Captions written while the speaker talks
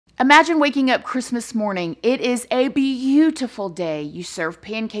Imagine waking up Christmas morning. It is a beautiful day. You serve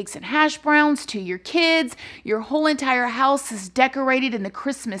pancakes and hash browns to your kids. Your whole entire house is decorated in the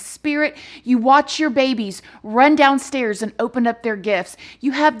Christmas spirit. You watch your babies run downstairs and open up their gifts.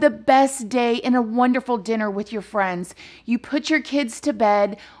 You have the best day and a wonderful dinner with your friends. You put your kids to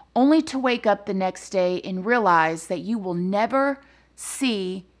bed only to wake up the next day and realize that you will never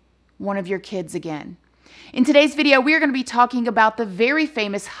see one of your kids again. In today's video, we are going to be talking about the very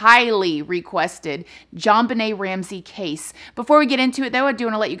famous, highly requested JonBenet Ramsey case. Before we get into it, though, I do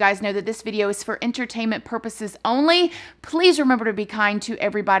want to let you guys know that this video is for entertainment purposes only. Please remember to be kind to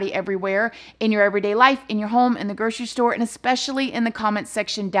everybody everywhere in your everyday life, in your home, in the grocery store, and especially in the comments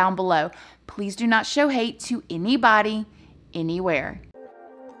section down below. Please do not show hate to anybody, anywhere.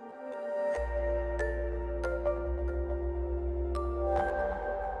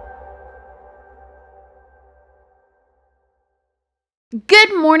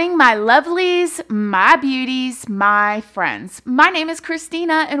 Good morning, my lovelies, my beauties, my friends. My name is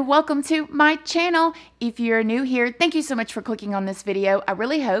Christina and welcome to my channel. If you're new here, thank you so much for clicking on this video. I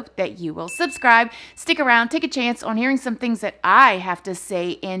really hope that you will subscribe, stick around, take a chance on hearing some things that I have to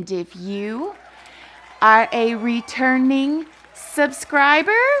say. And if you are a returning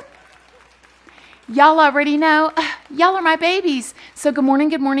subscriber, y'all already know, y'all are my babies. So good morning,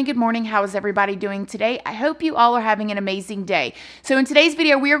 good morning, good morning. How is everybody doing today? I hope you all are having an amazing day. So in today's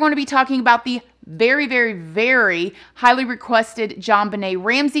video, we are going to be talking about the very highly requested JonBenet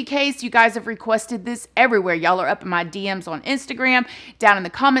Ramsey case. You guys have requested this everywhere. Y'all are up in my DMs on Instagram, down in the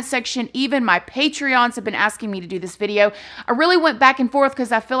comment section. Even my Patreons have been asking me to do this video. I really went back and forth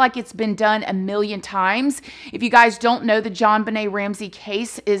because I feel like it's been done a million times. If you guys don't know, the JonBenet Ramsey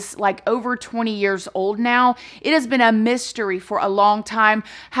case is like over 20 years old now. It has been a mystery for a long time.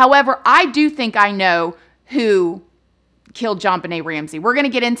 However, I do think I know who killed JonBenet Ramsey. We're going to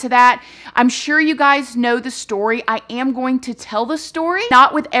get into that. I'm sure you guys know the story. I am going to tell the story,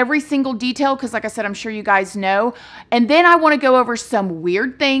 not with every single detail, because like I said, I'm sure you guys know. And then I want to go over some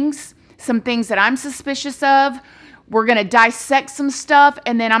weird things, some things that I'm suspicious of. We're going to dissect some stuff,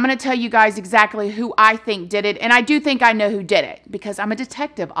 and then I'm going to tell you guys exactly who I think did it. And I do think I know who did it, because I'm a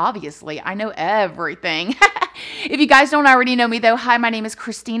detective, obviously. I know everything. If you guys don't already know me, though, hi, my name is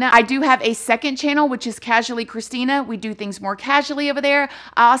Christina. I do have a second channel, which is Casually Christina. We do things more casually over there.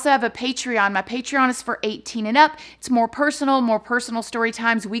 I also have a Patreon. My Patreon is for 18 and up. It's more personal story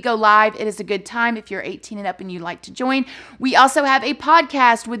times. We go live. It is a good time if you're 18 and up and you'd like to join. We also have a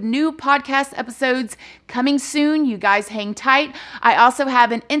podcast with new podcast episodes coming soon. You guys hang tight. I also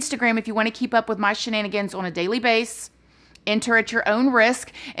have an Instagram if you want to keep up with my shenanigans on a daily basis. Enter at your own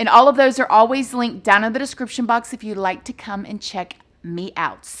risk, and all of those are always linked down in the description box if you'd like to come and check me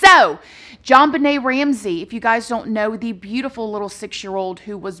out. So, JonBenet Ramsey, if you guys don't know, the beautiful little 6-year-old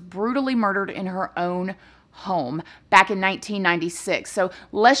who was brutally murdered in her own home back in 1996. So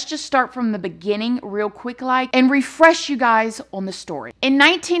let's just start from the beginning real quick and refresh you guys on the story. In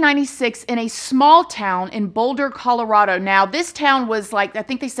 1996, in a small town in Boulder, Colorado. Now this town was like, I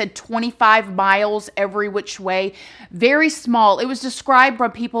think they said 25 miles every which way. Very small. It was described by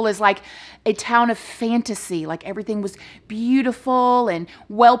people as like a town of fantasy. Like everything was beautiful and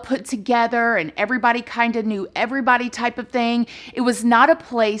well put together and everybody kind of knew everybody type of thing. It was not a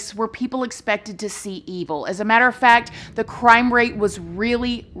place where people expected to see evil. As a matter of fact, the crime rate was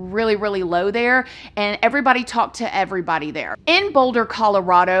really low there, and everybody talked to everybody there. In Boulder,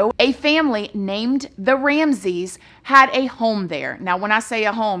 Colorado, a family named the Ramseys had a home there. Now, when I say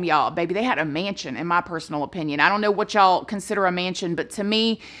a home, y'all, baby, they had a mansion, in my personal opinion. I don't know what y'all consider a mansion, but to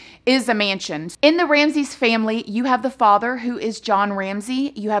me, is a mansion. In the Ramseys family, you have the father, who is John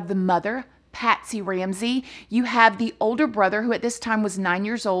Ramsey. You have the mother, Patsy Ramsey. You have the older brother, who at this time was 9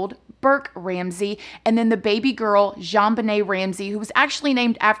 years old, Burke Ramsey, and then the baby girl, JonBenet Ramsey, who was actually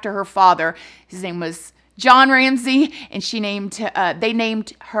named after her father. His name was John Ramsey, and they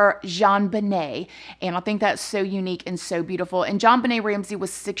named her JonBenet, and I think that's so unique and so beautiful. And JonBenet Ramsey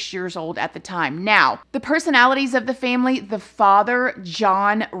was 6 years old at the time. Now, the personalities of the family: the father,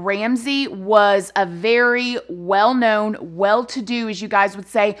 John Ramsey, was a very well-known, well-to-do, as you guys would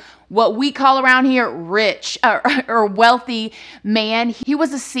say, what we call around here rich or wealthy man. He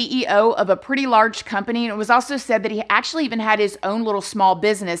was a CEO of a pretty large company, and it was also said that he actually even had his own little small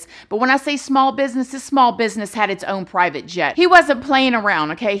business. But when I say small business, this small business had its own private jet. He wasn't playing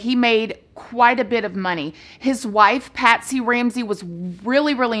around, okay? He made quite a bit of money. His wife, Patsy Ramsey, was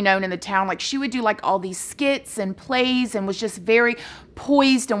really, really known in the town. Like, she would do like all these skits and plays and was just very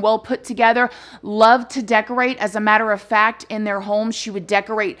poised and well put together. Loved to decorate. As a matter of fact, in their home, she would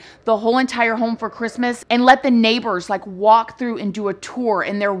decorate the whole entire home for Christmas and let the neighbors like walk through and do a tour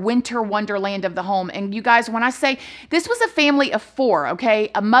in their winter wonderland of the home. And you guys, when I say this was a family of four, okay,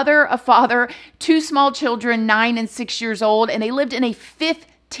 a mother, a father, two small children, 9 and 6 years old, and they lived in a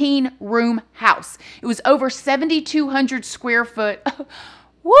 15-room house. It was over 7,200 square foot.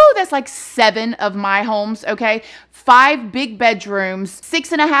 Woo, that's like 7 of my homes, okay? 5 big bedrooms,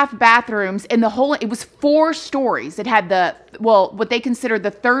 6.5 bathrooms, and the whole, it was 4 stories. It had the, well, what they considered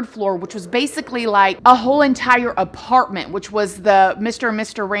the 3rd floor, which was basically like a whole entire apartment, which was the Mr. and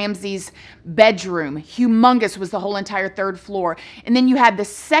Mr. Ramsey's bedroom. Humongous was the whole entire 3rd floor. And then you had the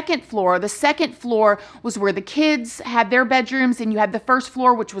 2nd floor. The 2nd floor was where the kids had their bedrooms, and you had the 1st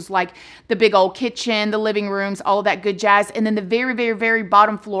floor, which was like the big old kitchen, the living rooms, all of that good jazz. And then the very, very, very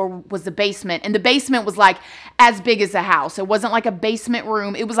bottom floor was the basement. And the basement was like as big as a house. It wasn't like a basement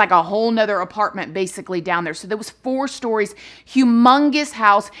room. It was like a whole nother apartment basically down there. So there was 4 stories, humongous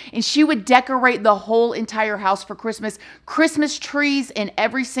house. And she would decorate the whole entire house for Christmas. Christmas trees in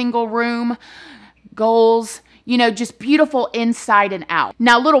every single room, goals, you know, just beautiful inside and out.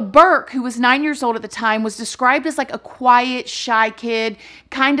 Now, little Burke, who was 9 years old at the time, was described as like a quiet, shy kid,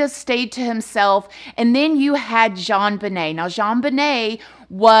 kind of stayed to himself. And then you had JonBenet. Now, JonBenet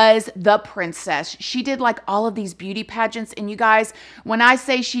was the princess. She did like all of these beauty pageants. And you guys, when I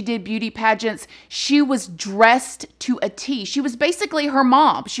say she did beauty pageants, she was dressed to a T. She was basically her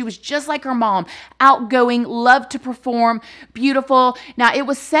mom. She was just like her mom, outgoing, loved to perform, beautiful. Now, it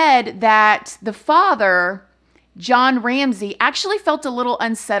was said that the father, John Ramsey, actually felt a little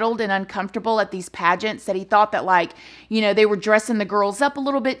unsettled and uncomfortable at these pageants, that he thought that, like, you know, they were dressing the girls up a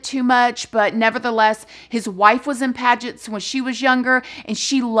little bit too much. But nevertheless, his wife was in pageants when she was younger, and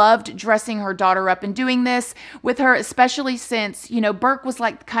she loved dressing her daughter up and doing this with her, especially since, you know, Burke was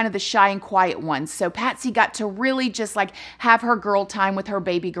like kind of the shy and quiet one. So Patsy got to really just like have her girl time with her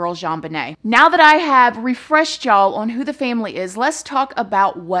baby girl, JonBenet. Now that I have refreshed y'all on who the family is, let's talk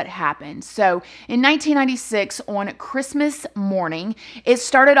about what happened. So in 1996, on Christmas morning, it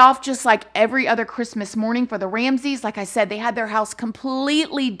started off just like every other Christmas morning for the Ramseys. Like I said, they had their house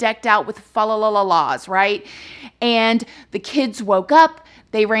completely decked out with fa-la-la-la-las, right? And the kids woke up.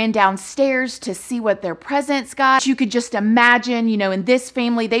 They ran downstairs to see what their presents got. You could just imagine, you know, in this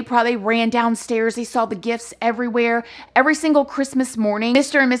family, they probably ran downstairs. They saw the gifts everywhere. Every single Christmas morning,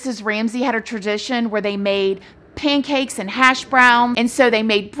 Mr. and Mrs. Ramsey had a tradition where they made pancakes and hash brown. And so they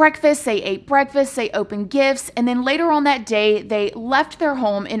made breakfast, they ate breakfast, they opened gifts. And then later on that day, they left their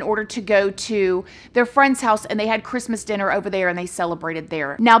home in order to go to their friend's house, and they had Christmas dinner over there and they celebrated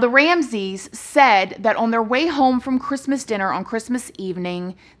there. Now, the Ramseys said that on their way home from Christmas dinner on Christmas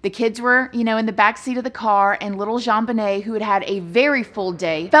evening, the kids were, you know, in the back seat of the car, and little JonBenet, who had had a very full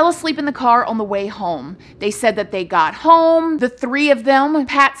day, fell asleep in the car on the way home. They said that they got home. The 3 of them,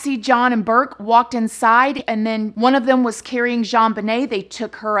 Patsy, John, and Burke, walked inside, and then one of them was carrying JonBenet. They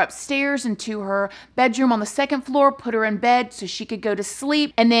took her upstairs into her bedroom on the 2nd floor, put her in bed so she could go to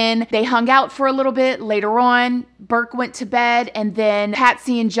sleep. And then they hung out for a little bit. Later on, Burke went to bed, and then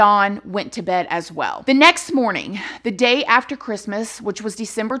Patsy and John went to bed as well. The next morning, the day after Christmas, which was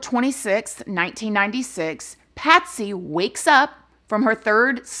December 26th, 1996, Patsy wakes up from her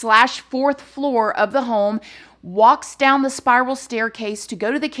 3rd/4th floor of the home, walks down the spiral staircase to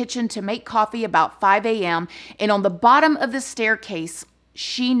go to the kitchen to make coffee about 5 a.m. And on the bottom of the staircase,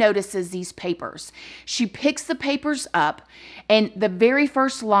 she notices these papers. She picks the papers up, and the very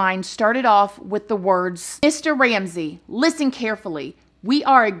first line started off with the words, "Mr. Ramsey, listen carefully. We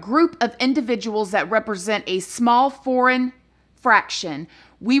are a group of individuals that represent a small foreign fraction.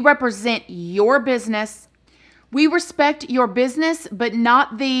 We represent your business. We respect your business, but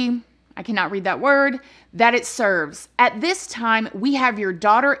not the," I cannot read that word, "that it serves. At this time, we have your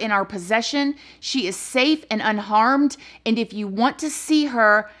daughter in our possession. She is safe and unharmed. And if you want to see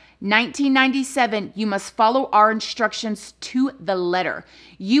her, 1997, you must follow our instructions to the letter.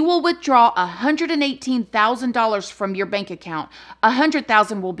 You will withdraw $118,000 from your bank account.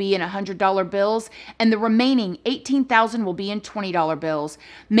 $100,000 will be in $100 bills, and the remaining $18,000 will be in $20 bills.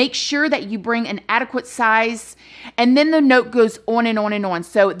 Make sure that you bring an adequate size." And then the note goes on and on and on.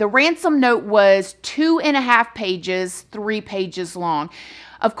 So the ransom note was 2.5 pages, 3 pages long.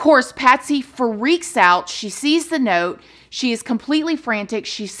 Of course, Patsy freaks out. She sees the note. She is completely frantic.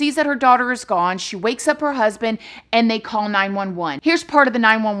 She sees that her daughter is gone. She wakes up her husband, and they call 911. Here's part of the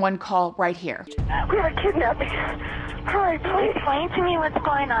 911 call right here. We have a kidnapping. Hurry, please. Explain to me what's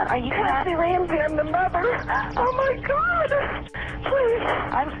going on. Are you Patsy Ramsey, I'm the mother. Oh my God. Please.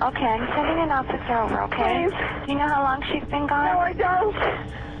 I'm sending an officer over, okay? Please. Do you know how long she's been No, gone? I don't.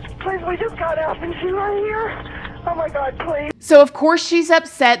 Please, we just got out and she's right here. Oh my God, please. So of course she's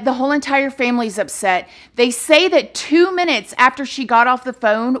upset. The whole entire family's upset. They say that 2 minutes after she got off the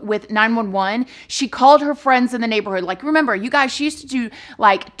phone with 911, she called her friends in the neighborhood. Like, remember, you guys, she used to do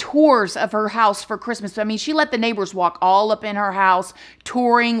like tours of her house for Christmas. I mean, she let the neighbors walk all up in her house,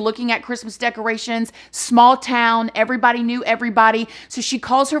 touring, looking at Christmas decorations, small town, everybody knew everybody. So she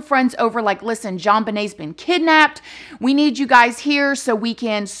calls her friends over like, listen, JonBenet's been kidnapped. We need you guys here so we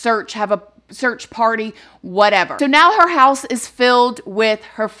can search, have a search party, whatever. So now her house is filled with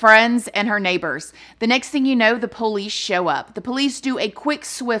her friends and her neighbors. The next thing you know, the police show up. The police do a quick,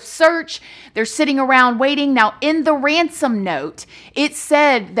 swift search. They're sitting around waiting. Now, in the ransom note, it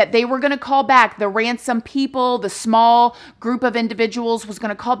said that they were going to call back. The ransom people, the small group of individuals, was going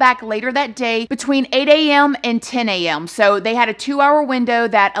to call back later that day between 8 a.m. and 10 a.m. So they had a 2-hour window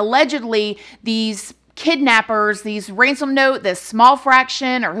that allegedly these kidnappers, these ransom note, this small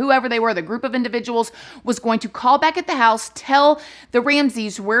fraction or whoever they were, the group of individuals, was going to call back at the house, tell the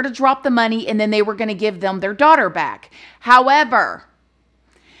Ramseys where to drop the money, and then they were going to give them their daughter back. However,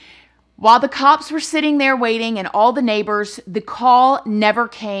 while the cops were sitting there waiting and all the neighbors, the call never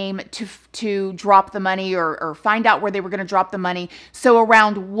came to drop the money or find out where they were going to drop the money. So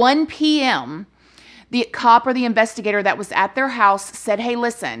around 1 p.m., the cop or the investigator that was at their house said, hey,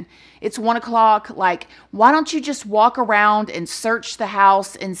 listen, it's 1 o'clock. Like, why don't you just walk around and search the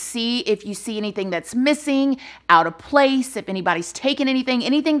house and see if you see anything that's missing, out of place, if anybody's taken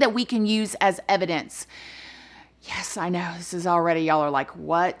anything that we can use as evidence. Yes, I know. This is already, y'all are like,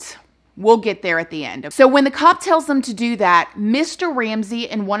 what? We'll get there at the end. So when the cop tells them to do that, Mr. Ramsey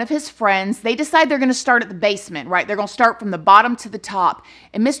and one of his friends, they decide they're going to start at the basement, right? They're going to start from the bottom to the top.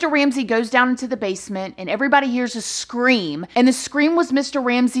 And Mr. Ramsey goes down into the basement and everybody hears a scream. And the scream was Mr.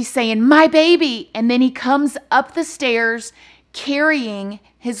 Ramsey saying, my baby. And then he comes up the stairs carrying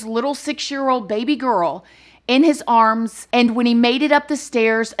his little 6-year-old baby girl in his arms. And when he made it up the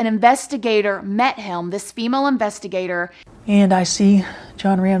stairs, an investigator met him, this female investigator. And I see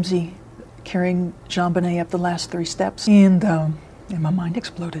John Ramsey carrying JonBenet up the last 3 steps, and my mind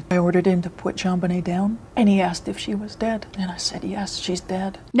exploded. I ordered him to put JonBenet down, and he asked if she was dead, and I said, yes, she's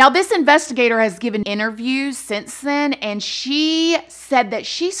dead. Now, this investigator has given interviews since then, and she said that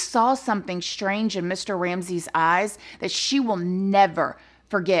she saw something strange in Mr. Ramsey's eyes that she will never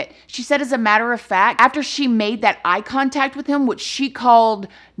forget. She said, as a matter of fact, after she made that eye contact with him, which she called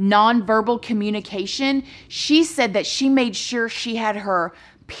nonverbal communication, she said that she made sure she had her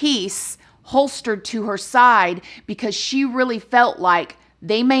piece holstered to her side because she really felt like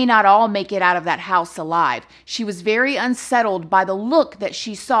they may not all make it out of that house alive. She was very unsettled by the look that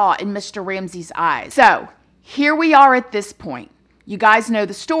she saw in Mr. Ramsey's eyes. So here we are at this point. You guys know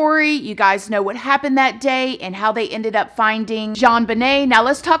the story. You guys know what happened that day and how they ended up finding JonBenet. Now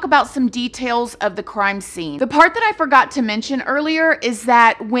let's talk about some details of the crime scene. The part that I forgot to mention earlier is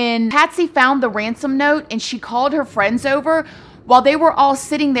that when Patsy found the ransom note and she called her friends over, while they were all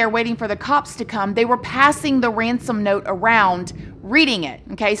sitting there waiting for the cops to come, they were passing the ransom note around, reading it.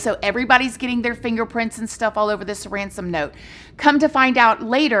 Okay, so everybody's getting their fingerprints and stuff all over this ransom note. Come to find out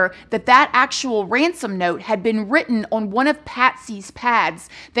later that that actual ransom note had been written on one of Patsy's pads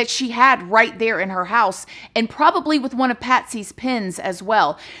that she had right there in her house, and probably with one of Patsy's pens as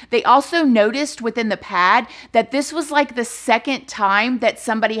well. They also noticed within the pad that this was like the second time that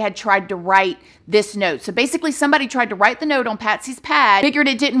somebody had tried to write this note. So basically somebody tried to write the note on Patsy's pad, figured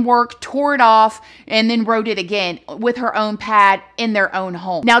it didn't work, tore it off, and then wrote it again with her own pad in their own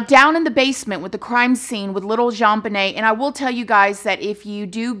home. Now down in the basement with the crime scene with little JonBenet, and I will tell you guys that if you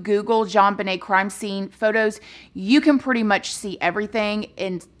do Google JonBenet crime scene photos, you can pretty much see everything,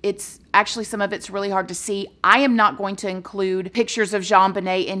 and it's actually, some of it's really hard to see. I am not going to include pictures of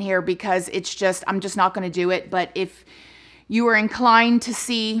JonBenet in here because it's just, I'm just not going to do it, but if you are inclined to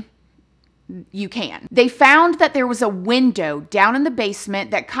see, you can. They found that there was a window down in the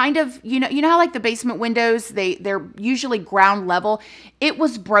basement that kind of, you know how like the basement windows, they're usually ground level. It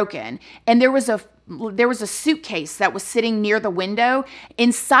was broken, and there was a suitcase that was sitting near the window.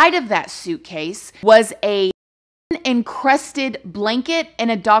 Inside of that suitcase was a encrusted blanket in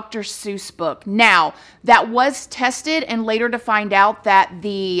a Dr. Seuss book. Now, that was tested and later to find out that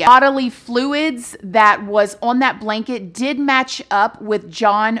the bodily fluids that was on that blanket did match up with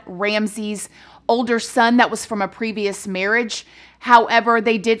John Ramsey's older son that was from a previous marriage. However,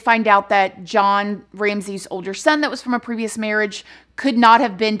 they did find out that John Ramsey's older son that was from a previous marriage could not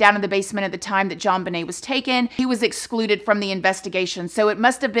have been down in the basement at the time that JonBenet was taken. He was excluded from the investigation, so it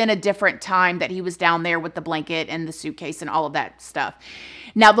must have been a different time that he was down there with the blanket and the suitcase and all of that stuff.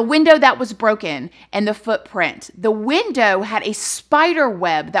 Now, the window that was broken and the footprint, the window had a spider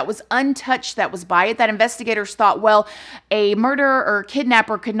web that was untouched that was by it. That investigators thought, well, a murderer or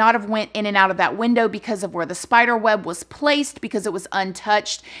kidnapper could not have went in and out of that window because of where the spider web was placed, because it was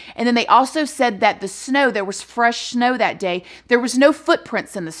untouched. And then they also said that the snow, there was fresh snow that day. There was no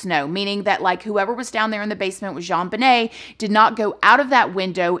footprints in the snow, meaning that like whoever was down there in the basement with JonBenet did not go out of that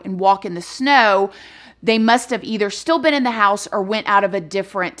window and walk in the snow. They must have either still been in the house or went out of a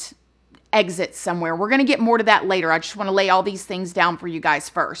different exit somewhere. We're going to get more to that later. I just want to lay all these things down for you guys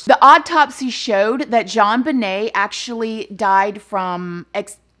first. The autopsy showed that JonBenet actually died from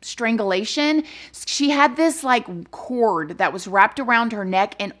strangulation. She had this like cord that was wrapped around her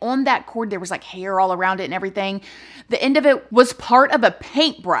neck, and on that cord there was like hair all around it and everything. The end of it was part of a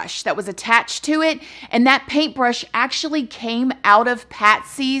paintbrush that was attached to it, and that paintbrush actually came out of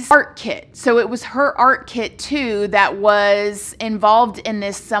Patsy's art kit. So it was her art kit too that was involved in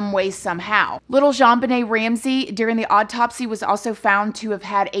this some way, somehow. Little JonBenet Ramsey during the autopsy was also found to have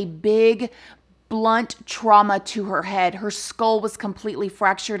had a big blunt trauma to her head. Her skull was completely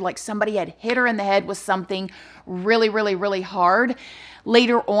fractured, like somebody had hit her in the head with something really, really, really hard.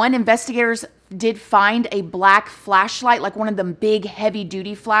 Later on, investigators did find a black flashlight, like one of them big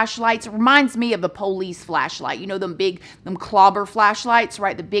heavy-duty flashlights. It reminds me of a police flashlight. You know, them clobber flashlights,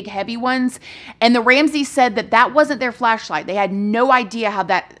 right? The big heavy ones. And the Ramseys said that that wasn't their flashlight. They had no idea how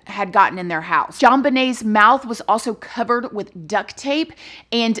that had gotten in their house. JonBenet's mouth was also covered with duct tape,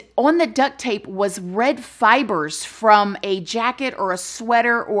 and on the duct tape was red fibers from a jacket or a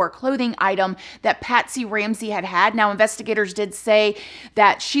sweater or a clothing item that Patsy Ramsey had had. Now, investigators did say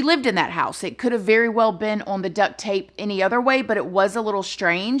that she lived in that house. It could have very well been on the duct tape any other way, but it was a little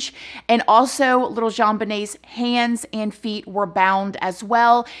strange. And also, little JonBenet's hands and feet were bound as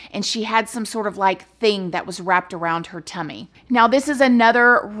well, and she had some sort of like thing that was wrapped around her tummy. Now, this is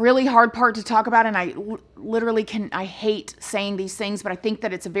another really hard part to talk about, and I hate saying these things, but I think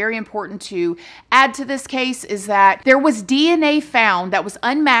that it's very important to add to this case, is that there was DNA found that was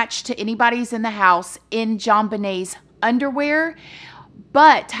unmatched to anybody's in the house in JonBenet's underwear.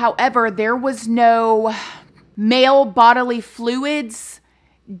 But, however, there was no male bodily fluids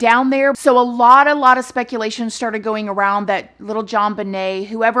down there. So a lot of speculation started going around that little JonBenet,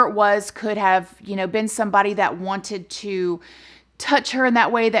 whoever it was, could have, been somebody that wanted to touch her in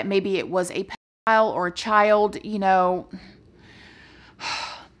that way, that maybe it was a pedophile or a child,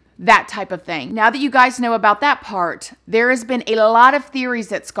 that type of thing. Now that you guys know about that part, there has been a lot of theories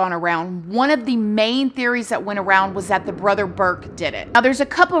that's gone around. One of the main theories that went around was that the brother Burke did it. Now there's a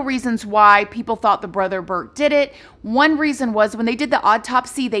couple of reasons why people thought the brother Burke did it. One reason was when they did the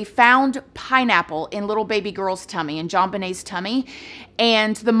autopsy, they found pineapple in little baby girl's tummy, in JonBenet's tummy.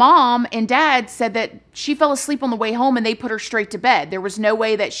 And the mom and dad said that she fell asleep on the way home and they put her straight to bed. There was no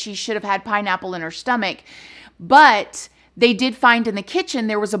way that she should have had pineapple in her stomach. But they did find in the kitchen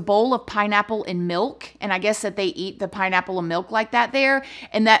there was a bowl of pineapple and milk, and I guess that they eat the pineapple and milk like that there,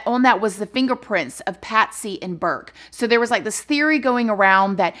 and that on that was the fingerprints of Patsy and Burke. So there was like this theory going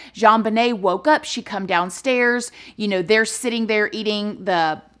around that JonBenet woke up, she come downstairs, they're sitting there eating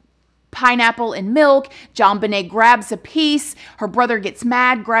the pineapple and milk. JonBenet grabs a piece. Her brother gets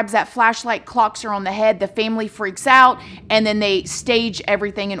mad, grabs that flashlight, clocks her on the head. The family freaks out, and then they stage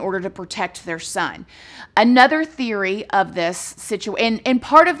everything in order to protect their son. Another theory of this situation, and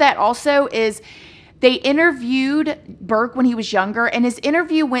part of that also is they interviewed Burke when he was younger, and his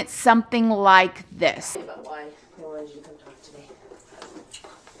interview went something like this. About why they wanted you to come talk to me.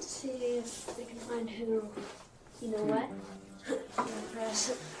 See if they can find who, what?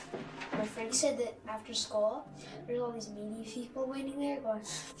 My friend said that after school, there's all these media people waiting there going,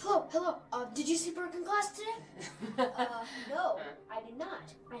 hello, did you see Burke in class today? No, I did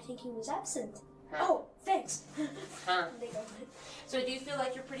not. I think he was absent. Huh. Oh, thanks. Huh. So do you feel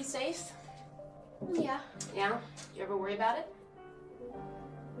like you're pretty safe? Yeah. Yeah? Do you ever worry about it?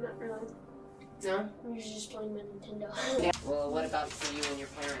 Not really. No? I'm usually just playing my Nintendo. Yeah. Well, what about for you and your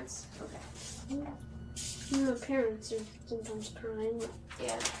parents? Okay. My parents are sometimes crying.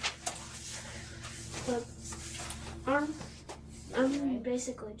 Yeah. But I'm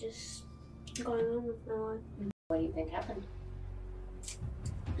basically just going on with my life. What do you think happened?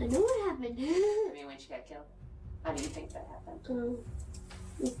 I know what happened. I mean, when she got killed. How do you think that happened?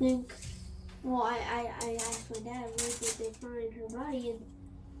 I think, well, I asked my dad, where did they find her body? And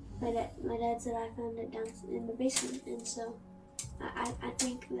my dad said I found it down in the basement. And so I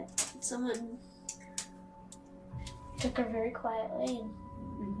think that someone took her very quietly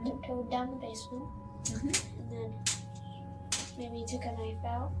and tiptoed down the basement. And then maybe took a knife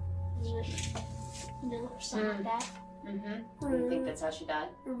out. And then, or something like that. Do you think that's how she died?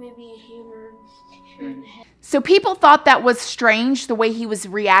 Or maybe a hammer in the head. So people thought that was strange, the way he was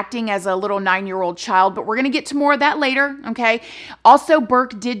reacting as a little 9-year-old child, but we're going to get to more of that later, okay? Also,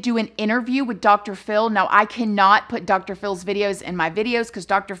 Burke did do an interview with Dr. Phil. Now, I cannot put Dr. Phil's videos in my videos because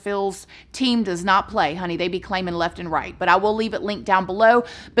Dr. Phil's team does not play, honey. They be claiming left and right, but I will leave it linked down below.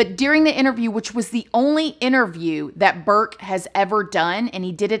 But during the interview, which was the only interview that Burke has ever done, and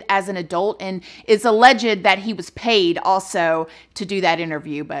he did it as an adult, and it's alleged that he was paid also to do that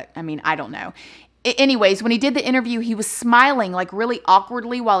interview, but I mean, I don't know. Anyways, when he did the interview, he was smiling like really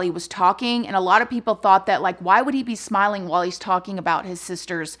awkwardly while he was talking. And a lot of people thought that, like, why would he be smiling while he's talking about his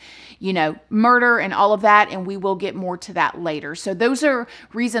sister's, you know, murder and all of that? And we will get more to that later. So those are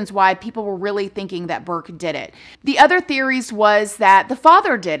reasons why people were really thinking that Burke did it. The other theories was that the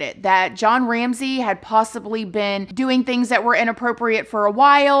father did it, that John Ramsey had possibly been doing things that were inappropriate for a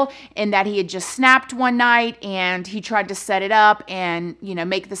while, and that he had just snapped one night and he tried to set it up and, you know,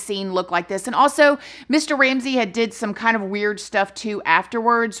 make the scene look like this. And also, Mr. Ramsey had did some kind of weird stuff too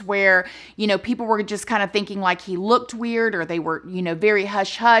afterwards where, you know, people were just kind of thinking like he looked weird or they were, you know, very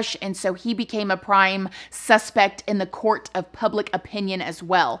hush-hush. And so he became a prime suspect in the court of public opinion as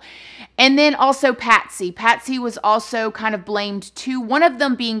well. And then also Patsy. Patsy was also kind of blamed too. One of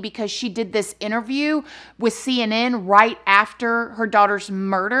them being because she did this interview with CNN right after her daughter's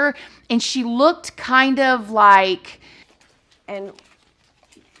murder. And she looked kind of like... And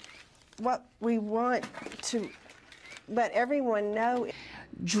what we want to let everyone know,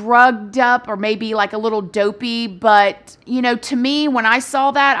 drugged up or maybe like a little dopey. But, you know, to me, when I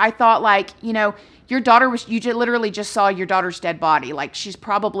saw that, I thought like, you know, your daughter was, you literally just saw your daughter's dead body. Like she's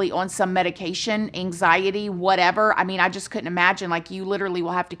probably on some medication, anxiety, whatever. I mean, I just couldn't imagine, like you literally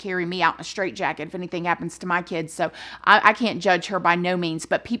will have to carry me out in a straitjacket if anything happens to my kids. So I can't judge her by no means,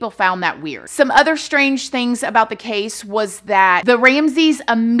 but people found that weird. Some other strange things about the case was that the Ramseys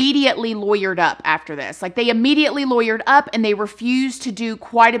immediately lawyered up after this. Like they immediately lawyered up and they refused to do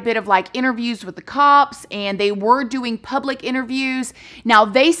quite a bit of like interviews with the cops, and they were doing public interviews. Now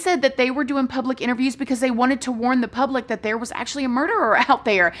they said that they were doing public interviews because they wanted to warn the public that there was actually a murderer out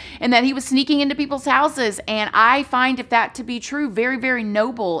there and that he was sneaking into people's houses. And I find if that to be true, very, very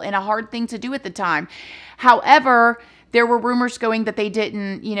noble and a hard thing to do at the time. However, there were rumors going that they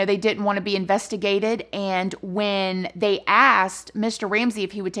didn't, you know, they didn't want to be investigated. And when they asked Mr. Ramsey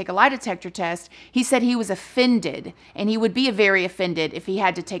if he would take a lie detector test, he said he was offended, and he would be very offended if he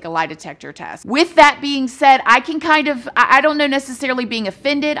had to take a lie detector test. With that being said, I can kind of, I don't know necessarily being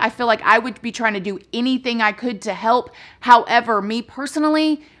offended. I feel like I would be trying to do anything I could to help. However, me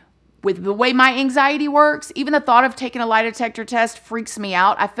personally, with the way my anxiety works, even the thought of taking a lie detector test freaks me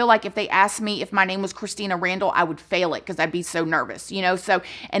out. I feel like if they asked me if my name was Christina Randall, I would fail it because I'd be so nervous, you know? So,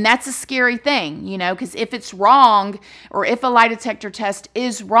 and that's a scary thing, you know, because if it's wrong, or if a lie detector test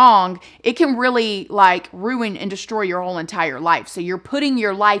is wrong, it can really like ruin and destroy your whole entire life. So you're putting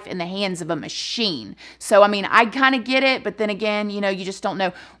your life in the hands of a machine. So, I mean, I kind of get it, but then again, you know, you just don't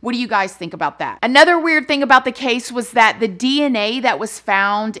know. What do you guys think about that? Another weird thing about the case was that the DNA that was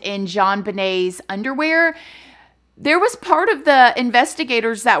found in JonBenet's underwear, there was part of the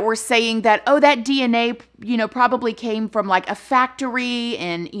investigators that were saying that, oh, that DNA, you know, probably came from like a factory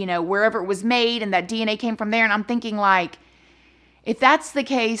and, you know, wherever it was made, and that DNA came from there. And I'm thinking like, if that's the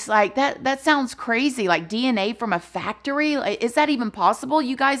case, like that sounds crazy. Like DNA from a factory, like, is that even possible?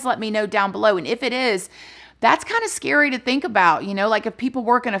 You guys let me know down below. And if it is, that's kind of scary to think about, you know, like if people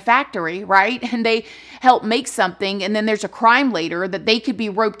work in a factory, right, and they help make something, and then there's a crime later that they could be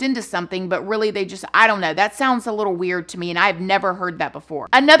roped into something, but really they just, I don't know. That sounds a little weird to me, and I've never heard that before.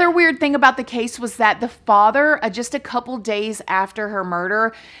 Another weird thing about the case was that the father, just a couple days after her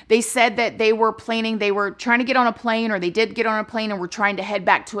murder, they said that they were planning, they were trying to get on a plane, or they did get on a plane and were trying to head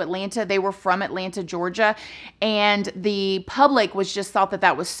back to Atlanta. They were from Atlanta, Georgia, and the public was just thought that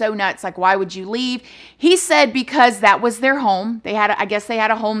that was so nuts. Like, why would you leave? He said said because that was their home. They had, I guess they had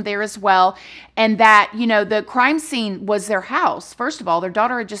a home there as well. And that, you know, the crime scene was their house. First of all, their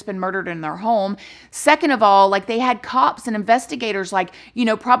daughter had just been murdered in their home. Second of all, like they had cops and investigators, like, you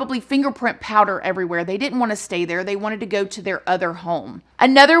know, probably fingerprint powder everywhere. They didn't want to stay there. They wanted to go to their other home.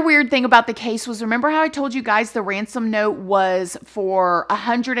 Another weird thing about the case was, remember how I told you guys the ransom note was for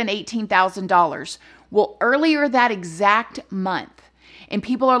 $118,000? Well, earlier that exact month, and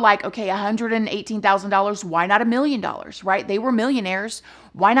people are like, okay, $118,000, why not $1 million, right? They were millionaires.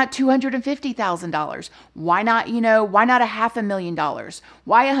 Why not $250,000? Why not, you know, why not $500,000?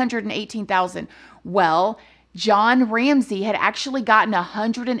 Why $118,000? Well, John Ramsey had actually gotten a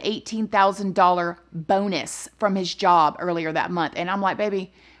 $118,000 bonus from his job earlier that month. And I'm like,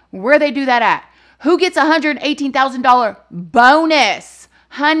 baby, where they do that at? Who gets a $118,000 bonus?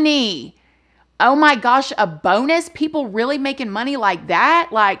 Honey. Oh my gosh, a bonus? People really making money like that?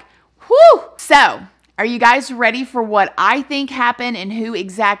 Like, whew. So, are you guys ready for what I think happened and who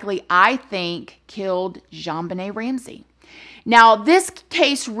exactly I think killed JonBenet Ramsey? Now, this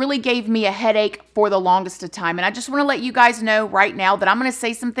case really gave me a headache for the longest of time. And I just want to let you guys know right now that I'm going to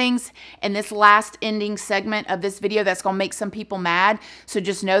say some things in this last ending segment of this video that's going to make some people mad. So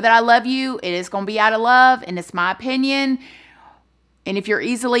just know that I love you. It is going to be out of love and it's my opinion. And if you're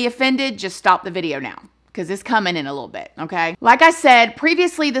easily offended, just stop the video now because it's coming in a little bit, okay? Like I said,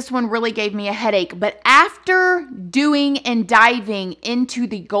 previously this one really gave me a headache, but after doing and diving into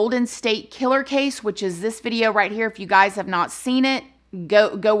the Golden State Killer case, which is this video right here, if you guys have not seen it,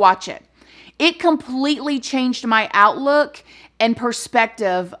 go watch it. It completely changed my outlook and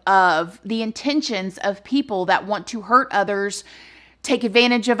perspective of the intentions of people that want to hurt others, take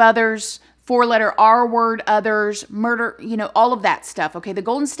advantage of others, four-letter R word others, murder, you know, all of that stuff, okay? The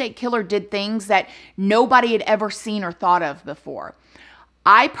Golden State Killer did things that nobody had ever seen or thought of before.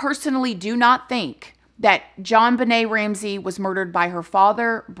 I personally do not think that JonBenet Ramsey was murdered by her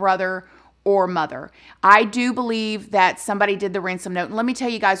father, brother, or mother. I do believe that somebody did the ransom note. And let me tell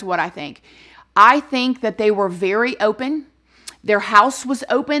you guys what I think. I think that they were very open. Their house was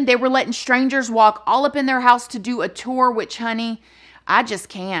open. They were letting strangers walk all up in their house to do a tour, which, honey, I just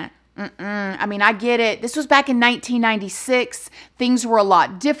can't. I mean, I get it. This was back in 1996. Things were a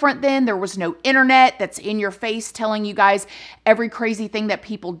lot different then. There was no internet that's in your face telling you guys every crazy thing that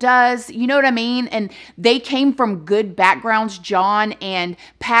people does. You know what I mean? And they came from good backgrounds, John and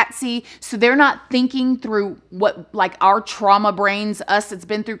Patsy. So they're not thinking through what, like our trauma brains, us that's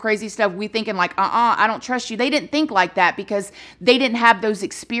been through crazy stuff. We thinking like, I don't trust you. They didn't think like that because they didn't have those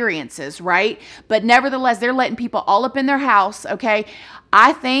experiences, right? But nevertheless, they're letting people all up in their house, okay?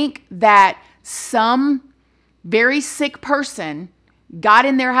 I think that some very sick person got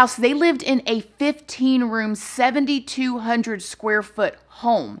in their house. They lived in a 15-room, 7,200 square foot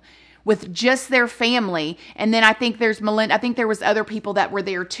home with just their family. And then I think there's Melinda. I think there was other people that were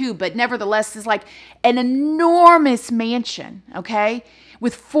there too. But nevertheless, it's like an enormous mansion, okay,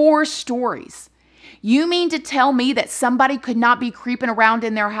 with 4 stories. You mean to tell me that somebody could not be creeping around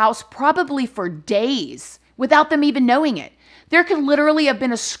in their house probably for days without them even knowing it? There could literally have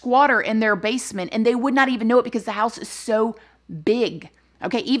been a squatter in their basement and they would not even know it because the house is so big.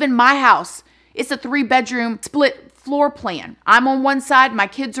 Okay, even my house, it's a 3-bedroom split floor plan. I'm on one side, my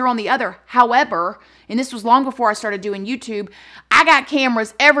kids are on the other. However, and this was long before I started doing YouTube, I got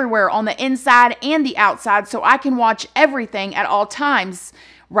cameras everywhere on the inside and the outside so I can watch everything at all times,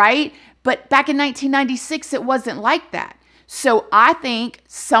 right? But back in 1996, it wasn't like that. So I think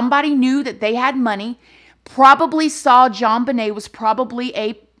somebody knew that they had money, probably saw JonBenet was probably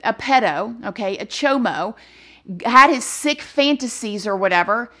a pedo, okay, a chomo, had his sick fantasies or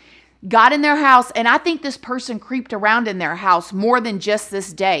whatever, got in their house, and I think this person creeped around in their house more than just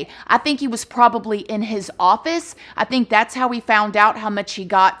this day. I think he was probably in his office. I think that's how he found out how much he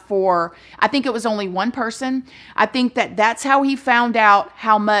got for, I think it was only one person. I think that that's how he found out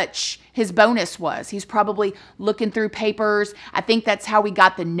how much his bonus was. He's probably looking through papers. I think that's how he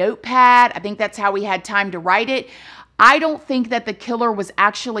got the notepad. I think that's how he had time to write it. I don't think that the killer was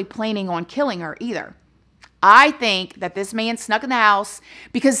actually planning on killing her either. I think that this man snuck in the house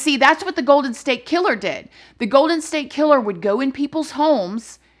because, see, that's what the Golden State Killer did. The Golden State Killer would go in people's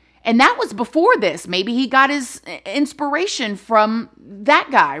homes, and that was before this. Maybe he got his inspiration from that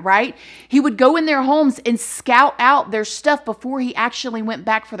guy, right? He would go in their homes and scout out their stuff before he actually went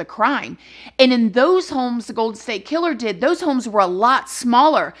back for the crime. And in those homes the Golden State Killer did, those homes were a lot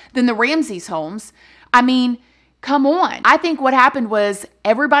smaller than the Ramsey's homes. I mean, come on. I think what happened was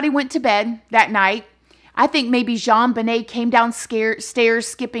everybody went to bed that night. I think maybe JonBenet came downstairs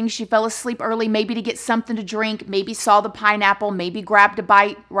skipping. She fell asleep early, maybe to get something to drink, maybe saw the pineapple, maybe grabbed a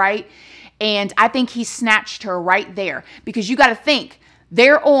bite, right? And I think he snatched her right there, because you got to think,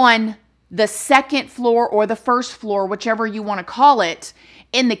 they're on the second floor or the first floor, whichever you want to call it,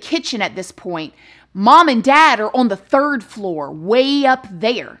 in the kitchen at this point. Mom and dad are on the third floor, way up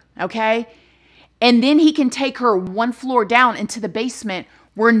there, okay? And then he can take her one floor down into the basement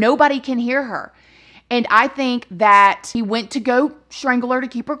where nobody can hear her. And I think that he went to go strangle her to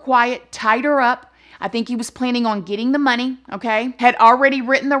keep her quiet, tied her up. I think he was planning on getting the money, okay? Had already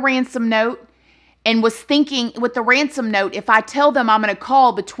written the ransom note and was thinking with the ransom note, if I tell them I'm going to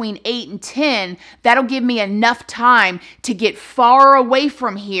call between 8 and 10, that'll give me enough time to get far away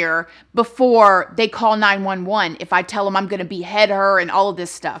from here before they call 911 if I tell them I'm going to behead her and all of this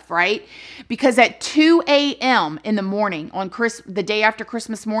stuff, right? Because at 2 a.m. in the morning, on the day after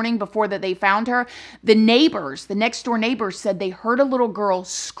Christmas morning, before that they found her, the neighbors, the next door neighbors, said they heard a little girl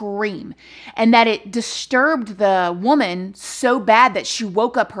scream and that it disturbed the woman so bad that she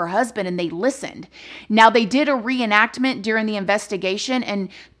woke up her husband, and they listened. Now, they did a reenactment during the investigation, and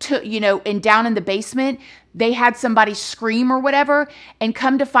and down in the basement, they had somebody scream or whatever, and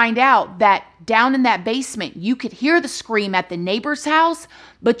come to find out that down in that basement, you could hear the scream at the neighbor's house,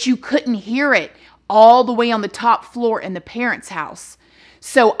 but you couldn't hear it all the way on the top floor in the parents' house.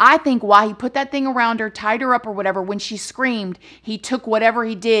 So I think why he put that thing around her, tied her up or whatever, when she screamed, he took whatever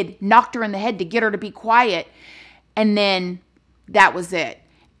he did, knocked her in the head to get her to be quiet, and then that was it.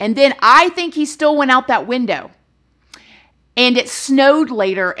 And then I think he still went out that window. And it snowed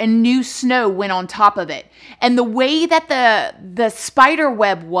later, and new snow went on top of it. And the way that the spider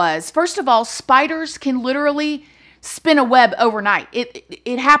web was, first of all, spiders can literally spin a web overnight.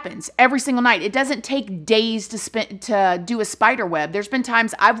 It happens every single night. It doesn't take days to do a spider web. There's been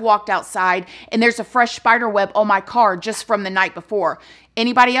times I've walked outside and there's a fresh spider web on my car just from the night before.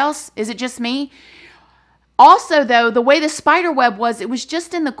 Anybody else? Is it just me? Also, though, the way the spider web was, it was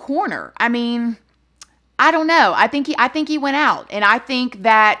just in the corner. I mean, I don't know. I think he went out, and I think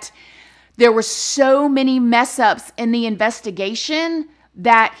that there were so many mess ups in the investigation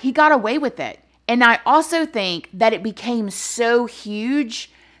that he got away with it. And I also think that it became so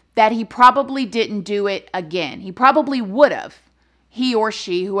huge that he probably didn't do it again. He probably would have. He or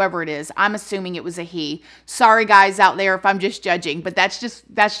she, whoever it is. I'm assuming it was a he. Sorry, guys out there if I'm just judging, but that's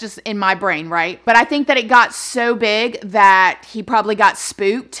just in my brain, right? But I think that it got so big that he probably got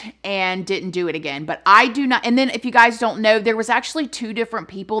spooked and didn't do it again. But I do not. And then if you guys don't know, there was actually 2 different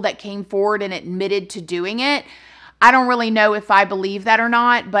people that came forward and admitted to doing it. I don't really know if I believe that or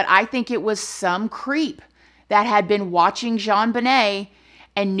not, but I think it was some creep that had been watching JonBenet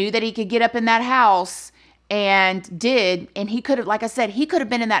and knew that he could get up in that house and did. And he could have, like I said, he could have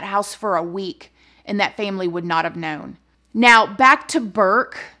been in that house for a week and that family would not have known. Now, back to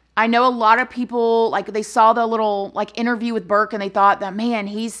Burke. I know a lot of people, like, they saw the little, like, interview with Burke and they thought that, man,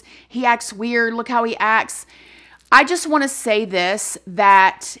 he acts weird. Look how he acts. I just want to say this,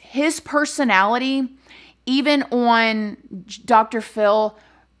 that his personality, even on Dr. Phil,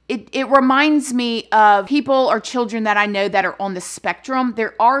 it reminds me of people or children that I know that are on the spectrum.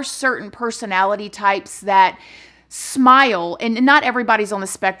 There are certain personality types that smile, and not everybody's on the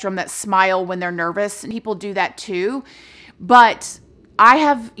spectrum that smile when they're nervous. People do that too. But I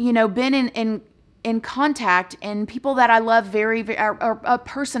have, been in contact, and people that I love very, very, or a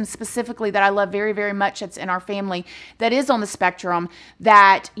person specifically that I love very, very much that's in our family that is on the spectrum,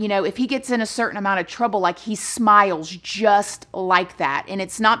 that, if he gets in a certain amount of trouble, like, he smiles just like that. And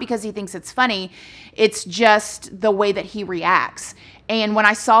it's not because he thinks it's funny. It's just the way that he reacts. And when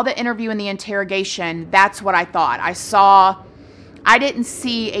I saw the interview and the interrogation, that's what I thought. I didn't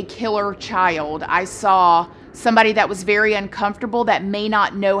see a killer child. I saw somebody that was very uncomfortable, that may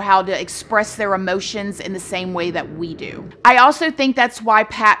not know how to express their emotions in the same way that we do. I also think that's why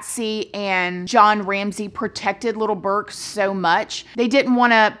Patsy and John Ramsey protected little Burke so much. They didn't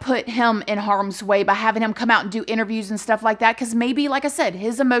want to put him in harm's way by having him come out and do interviews and stuff like that, because maybe, like I said,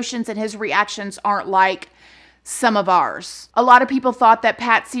 his emotions and his reactions aren't like some of ours. A lot of people thought that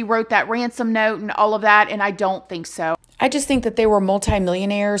Patsy wrote that ransom note and all of that, and I don't think so. I just think that they were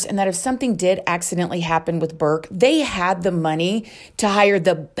multimillionaires, and that if something did accidentally happen with Burke, they had the money to hire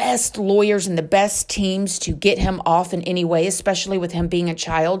the best lawyers and the best teams to get him off in any way, especially with him being a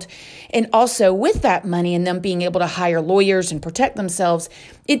child. And also, with that money and them being able to hire lawyers and protect themselves,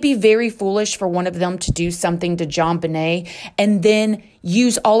 it'd be very foolish for one of them to do something to JonBenet and then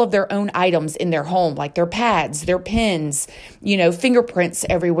use all of their own items in their home, like their pads, their pens, fingerprints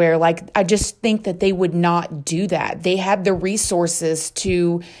everywhere. Like, I just think that they would not do that. They had the resources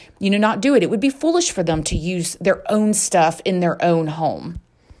to, not do it. It would be foolish for them to use their own stuff in their own home.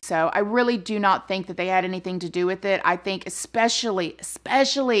 So I really do not think that they had anything to do with it. I think especially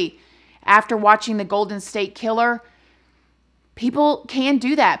after watching the Golden State Killer, people can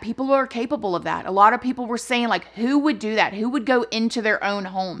do that. People are capable of that. A lot of people were saying, like, who would do that? Who would go into their own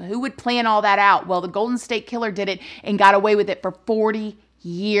home? Who would plan all that out? Well, the Golden State Killer did it and got away with it for 40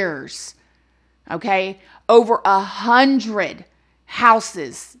 years. Okay? Over 100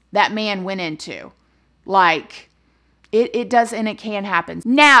 houses that man went into. Like, it does and it can happen.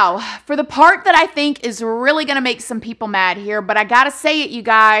 Now, for the part that I think is really going to make some people mad here, but I got to say it, you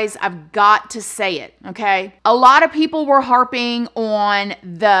guys. I've got to say it, okay? A lot of people were harping on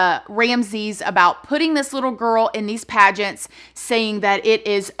the Ramseys about putting this little girl in these pageants, saying that it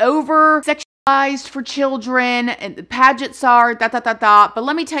is over-sexualized for children, and the pageants are da-da-da-da. But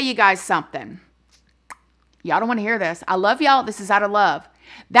let me tell you guys something. Y'all don't want to hear this. I love y'all. This is out of love.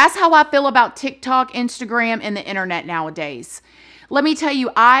 That's how I feel about TikTok, Instagram, and the internet nowadays. Let me tell you,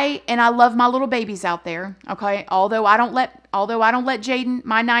 I love my little babies out there, okay? Although I don't let Jaden,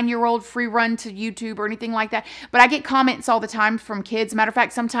 my 9-year-old, free run to YouTube or anything like that. But I get comments all the time from kids. Matter of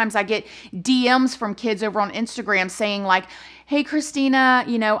fact, sometimes I get DMs from kids over on Instagram saying like, hey, Christina,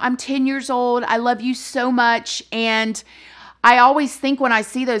 you know, I'm 10 years old. I love you so much. And I always think when I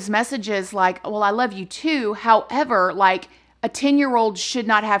see those messages like, well, I love you too. However, like, a 10-year-old should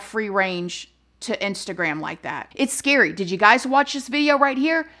not have free range to Instagram like that. It's scary. Did you guys watch this video right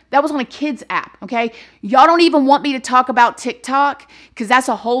here? That was on a kid's app, okay? Y'all don't even want me to talk about TikTok because that's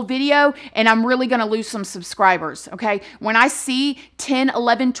a whole video and I'm really going to lose some subscribers, okay? When I see 10,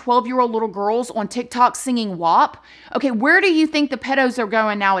 11, 12-year-old little girls on TikTok singing WAP, okay, where do you think the pedos are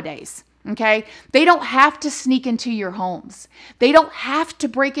going nowadays? Okay, they don't have to sneak into your homes. They don't have to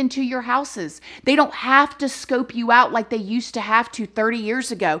break into your houses. They don't have to scope you out like they used to have to 30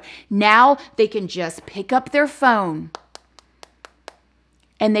 years ago. Now they can just pick up their phone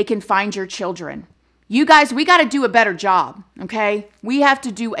and they can find your children. You guys, we got to do a better job. Okay, we have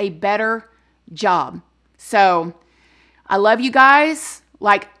to do a better job. So I love you guys.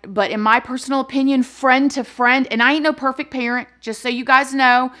 But in my personal opinion, friend to friend, and I ain't no perfect parent, just so you guys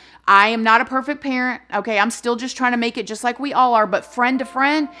know, I am not a perfect parent, okay? I'm still just trying to make it just like we all are, but friend to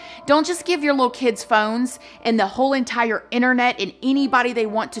friend, don't just give your little kids phones and the whole entire internet and anybody they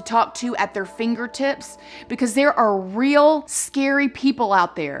want to talk to at their fingertips, because there are real scary people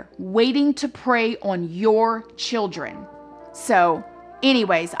out there waiting to prey on your children. So,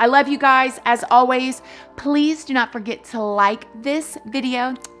 anyways, I love you guys. As always, please do not forget to like this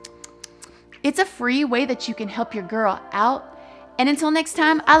video. It's a free way that you can help your girl out. And until next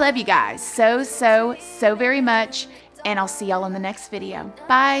time, I love you guys so very much. And I'll see y'all in the next video.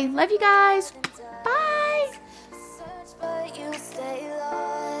 Bye. Love you guys.